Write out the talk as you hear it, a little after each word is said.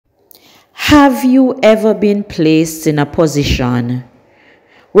Have you ever been placed in a position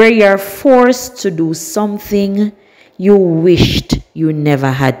where you're forced to do something you wished you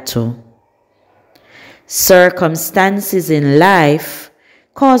never had to? Circumstances in life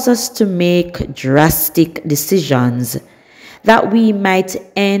cause us to make drastic decisions that we might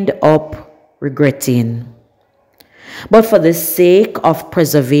end up regretting. But for the sake of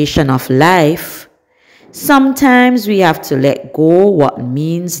preservation of life, sometimes we have to let go what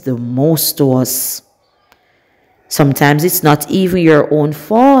means the most to us. Sometimes it's not even your own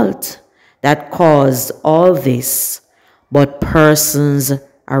fault that caused all this, but persons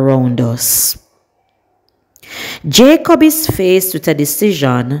around us. Jacob is faced with a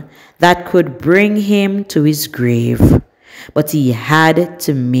decision that could bring him to his grave, but he had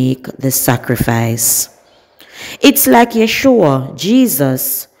to make the sacrifice. It's like Yeshua,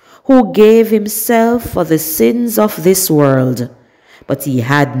 Jesus, who gave himself for the sins of this world, but he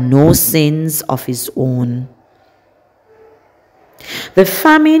had no sins of his own. The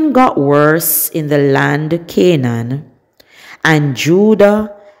famine got worse in the land Canaan, and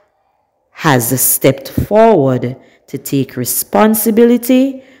Judah has stepped forward to take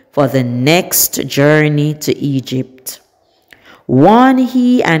responsibility for the next journey to Egypt, one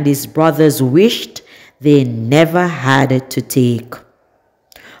he and his brothers wished they never had to take.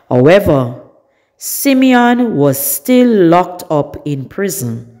 However, Simeon was still locked up in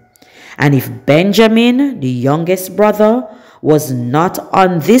prison, and if Benjamin, the youngest brother, was not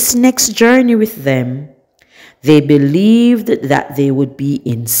on this next journey with them, they believed that they would be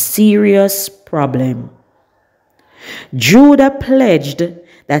in serious problem. Judah pledged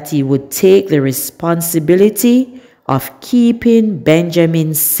that he would take the responsibility of keeping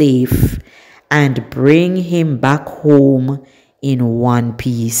Benjamin safe and bring him back home in one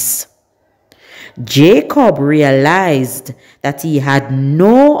piece. Jacob realized that he had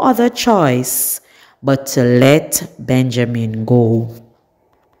no other choice but to let Benjamin go.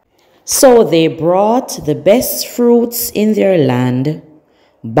 So they brought the best fruits in their land: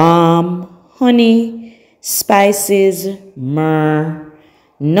 balm, honey, spices, myrrh,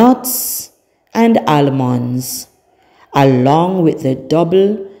 nuts, and almonds, along with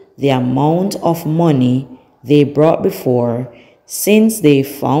double the amount of money they brought before, since they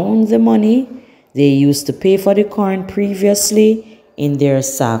found the money they used to pay for the corn previously in their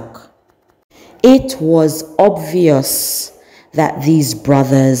sack. It was obvious that these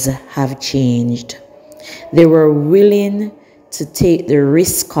brothers have changed. They were willing to take the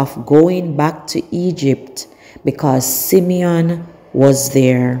risk of going back to Egypt because Simeon was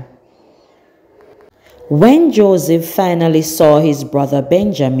there. When Joseph finally saw his brother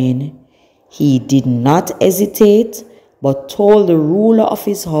Benjamin, he did not hesitate but told the ruler of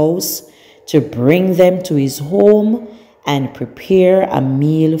his house to bring them to his home and prepare a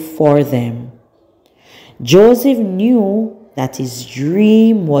meal for them. Joseph knew that his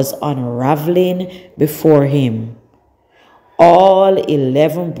dream was unraveling before him. All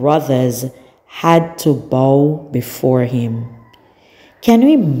 11 brothers had to bow before him. Can you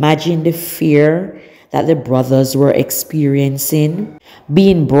imagine the fear that the brothers were experiencing,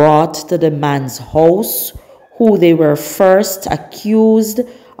 being brought to the man's house who they were first accused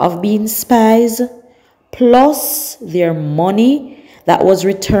of being spies, plus their money that was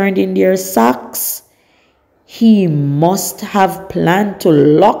returned in their sacks? He must have planned to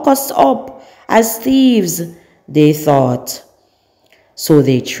lock us up as thieves, they thought. So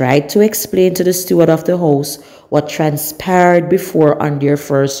they tried to explain to the steward of the house what transpired before on their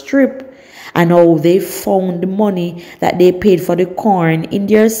first trip, and how they found the money that they paid for the corn in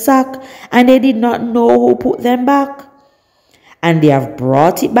their sack, and they did not know who put them back. And they have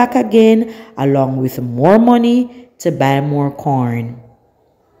brought it back again along with more money to buy more corn.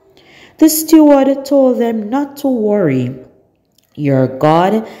 The steward told them not to worry. Your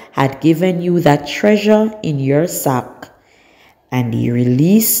God had given you that treasure in your sack. And he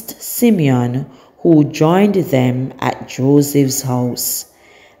released Simeon, who joined them at Joseph's house.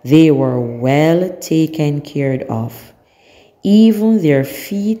 They were well taken care of. Even their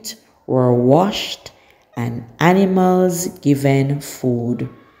feet were washed and animals given food.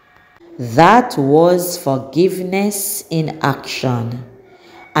 That was forgiveness in action,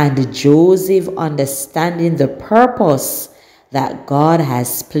 and Joseph understanding the purpose that God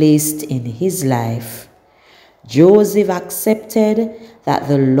has placed in his life. Joseph accepted that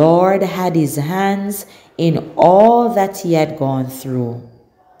the Lord had his hands in all that he had gone through.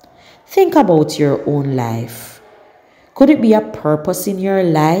 Think about your own life. Could it be a purpose in your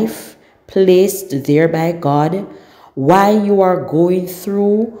life placed there by God why you are going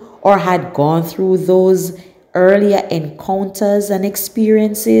through or had gone through those earlier encounters and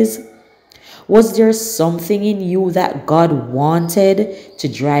experiences? Was there something in you that God wanted to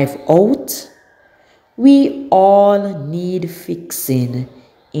drive out? We all need fixing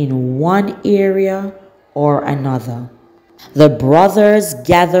in one area or another. The brothers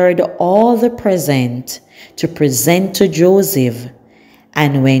gathered all the present to present to Joseph,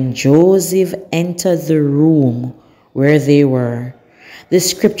 and when Joseph entered the room where they were, the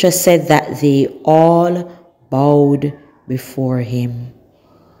scripture said that they all bowed before him.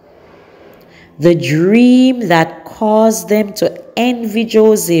 The dream that caused them to envy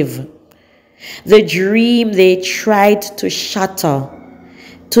Joseph, the dream they tried to shatter,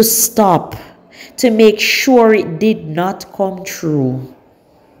 to stop, to make sure it did not come true.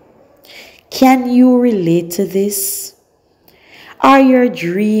 Can you relate to this? Are your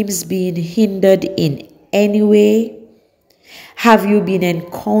dreams being hindered in any way? Have you been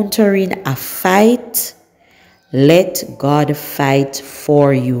encountering a fight? Let God fight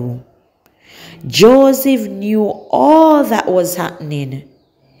for you. Joseph knew all that was happening.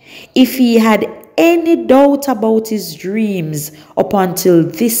 If he had any doubt about his dreams up until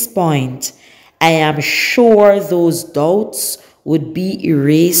this point, I am sure those doubts would be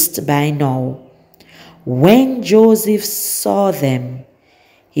erased by now. When Joseph saw them,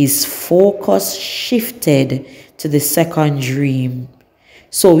 his focus shifted to the second dream,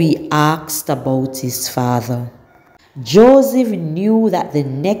 so he asked about his father. Joseph knew that the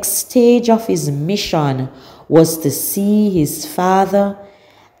next stage of his mission was to see his father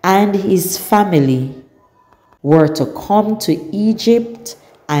and his family were to come to Egypt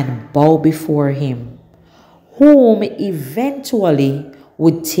and bow before him, whom eventually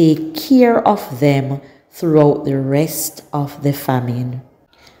would take care of them throughout the rest of the famine.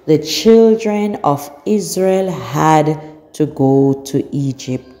 The children of Israel had to go to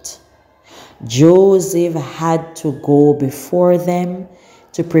Egypt. Joseph had to go before them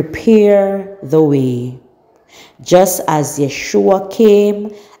to prepare the way. Just as Yeshua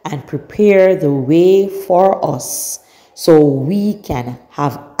came and prepared the way for us so we can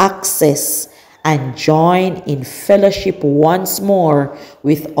have access and join in fellowship once more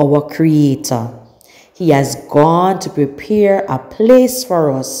with our Creator. He has gone to prepare a place for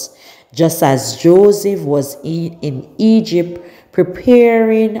us, just as Joseph was in Egypt,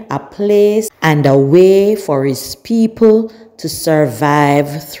 preparing a place and a way for his people to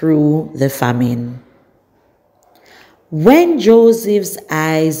survive through the famine. When Joseph's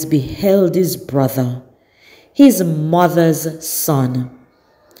eyes beheld his brother, his mother's son,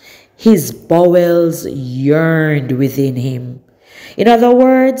 his bowels yearned within him. In other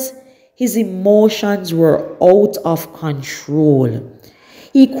words, his emotions were out of control.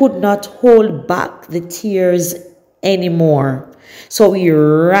 He could not hold back the tears anymore. So he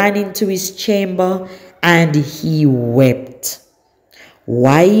ran into his chamber and he wept.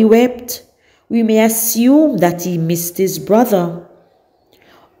 Why he wept? We may assume that he missed his brother.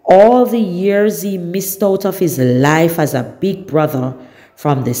 All the years he missed out of his life as a big brother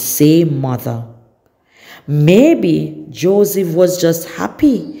from the same mother. Maybe Joseph was just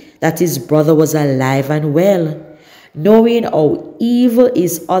happy that his brother was alive and well, knowing how evil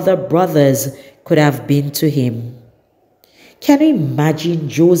his other brothers could have been to him. Can you imagine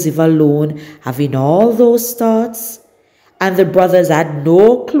Joseph alone having all those thoughts? And the brothers had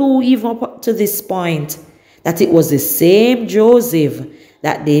no clue even up to this point that it was the same Joseph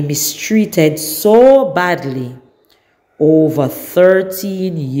that they mistreated so badly over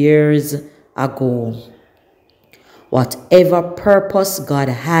 13 years ago. Whatever purpose God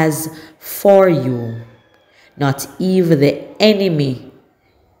has for you, not even the enemy,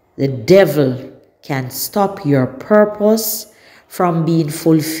 the devil, can stop your purpose from being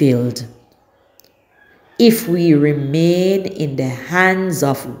fulfilled. If we remain in the hands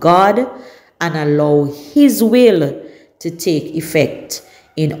of God and allow His will to take effect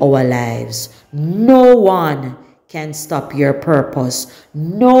in our lives, no one can stop your purpose.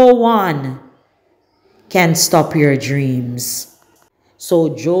 No one can stop your dreams. So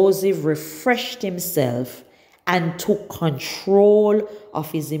Joseph refreshed himself and took control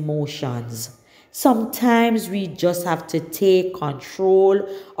of his emotions. Sometimes we just have to take control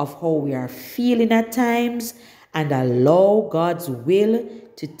of how we are feeling at times and allow God's will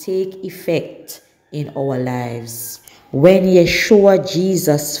to take effect in our lives. When Yeshua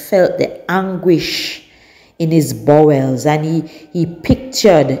Jesus felt the anguish in his bowels and he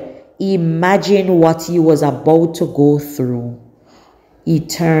pictured, imagined what he was about to go through, he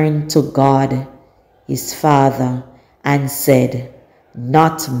turned to God, his Father, and said,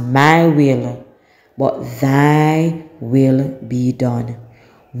 "Not my will, but thy will be done."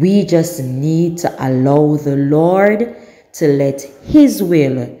 We just need to allow the Lord to let his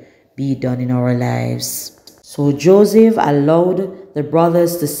will be done in our lives. So Joseph allowed the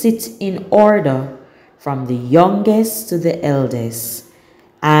brothers to sit in order from the youngest to the eldest,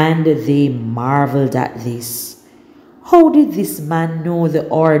 and they marveled at this. How did this man know the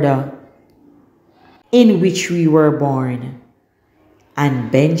order in which we were born?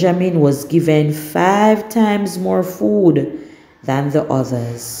 And Benjamin was given 5 times more food than the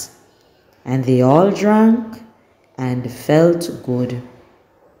others, and they all drank and felt good.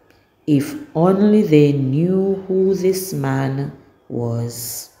 If only they knew who this man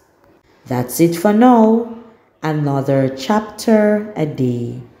was. That's it for now. Another chapter a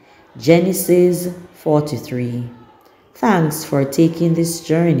day. Genesis 43. Thanks for taking this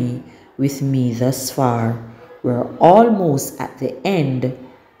journey with me thus far. We're almost at the end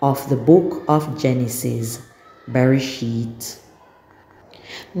of the book of Genesis, Bereshit.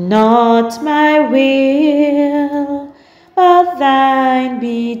 Not my will, but thine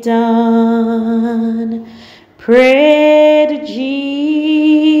be done. Prayed Jesus.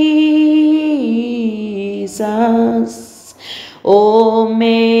 Oh,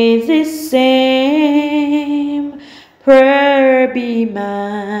 may this same prayer be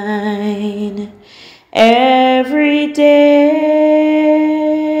mine every day.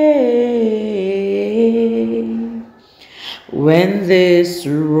 When this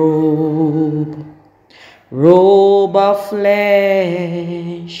robe of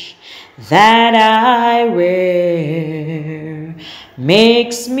flesh that I wear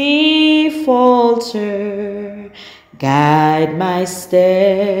makes me falter, guide my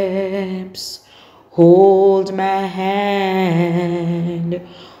steps, hold my hand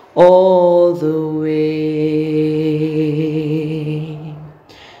all the way.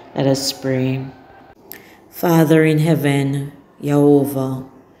 Let us pray. Father in heaven, Jehovah,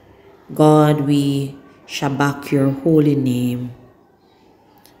 God, we shabak your holy name.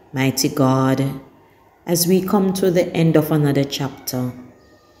 Mighty God, as we come to the end of another chapter,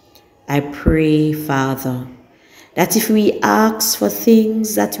 I pray, Father, that if we ask for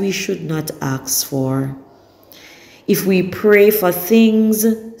things that we should not ask for, if we pray for things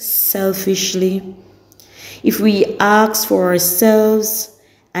selfishly, if we ask for ourselves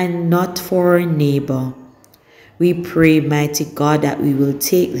and not for our neighbor, we pray, mighty God, that we will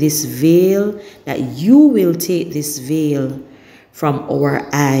take this veil, that you will take this veil from our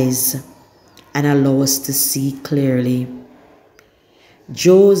eyes and allow us to see clearly.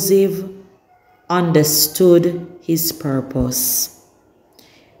 Joseph understood his purpose.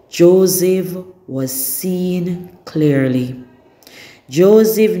 Joseph was seen clearly.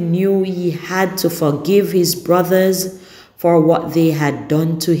 Joseph knew he had to forgive his brothers for what they had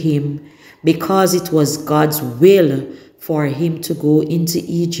done to him, because it was God's will for him to go into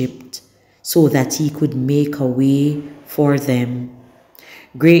Egypt so that he could make a way for them.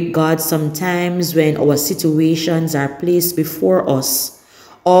 Great God, sometimes when our situations are placed before us,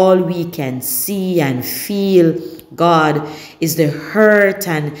 all we can see and feel, God, is the hurt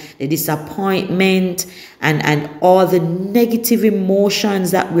and the disappointment and all the negative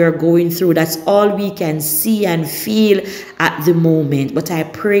emotions that we are going through. That's all we can see and feel at the moment. But I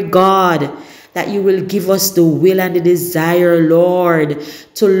pray, God, that you will give us the will and the desire, Lord,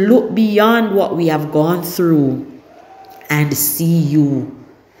 to look beyond what we have gone through and see you.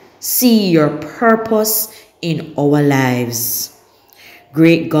 See your purpose in our lives.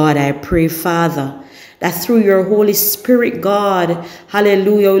 Great God, I pray, Father, that through your Holy Spirit, God,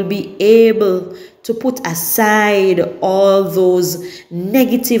 hallelujah, will be able to put aside all those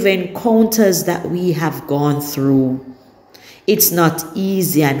negative encounters that we have gone through. It's not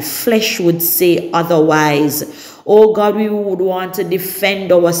easy, and flesh would say otherwise. Oh God, we would want to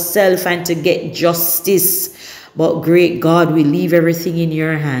defend ourselves and to get justice. But great God, we leave everything in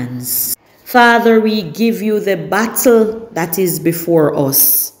your hands. Father, we give you the battle that is before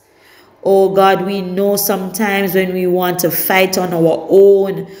us. Oh God, we know sometimes when we want to fight on our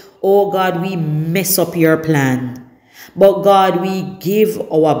own, oh God, we mess up your plan. But God, we give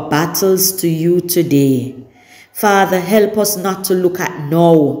our battles to you today. Father, help us not to look at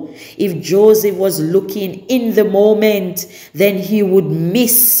now. If Joseph was looking in the moment, then he would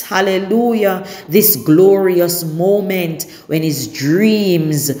miss, hallelujah, this glorious moment when his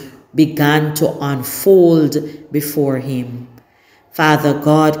dreams began to unfold before him. Father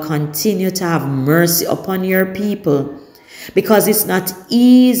God, continue to have mercy upon your people, because it's not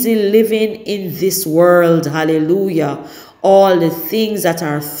easy living in this world, hallelujah. All the things that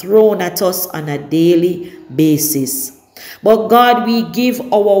are thrown at us on a daily basis. But God, we give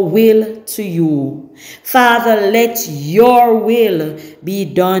our will to you. Father, let your will be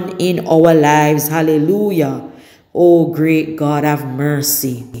done in our lives. Hallelujah. O great God, have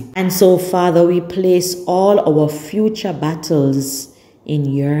mercy. And so, Father, we place all our future battles in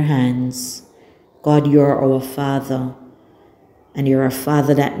your hands. God, you're our Father, and you're a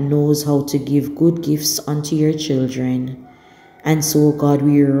Father that knows how to give good gifts unto your children. And so, God,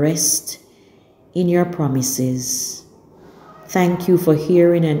 we rest in your promises. Thank you for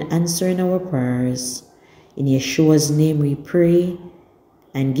hearing and answering our prayers. In Yeshua's name we pray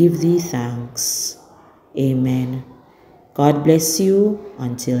and give thee thanks. Amen. God bless you.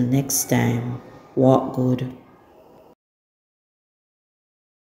 Until next time, walk good.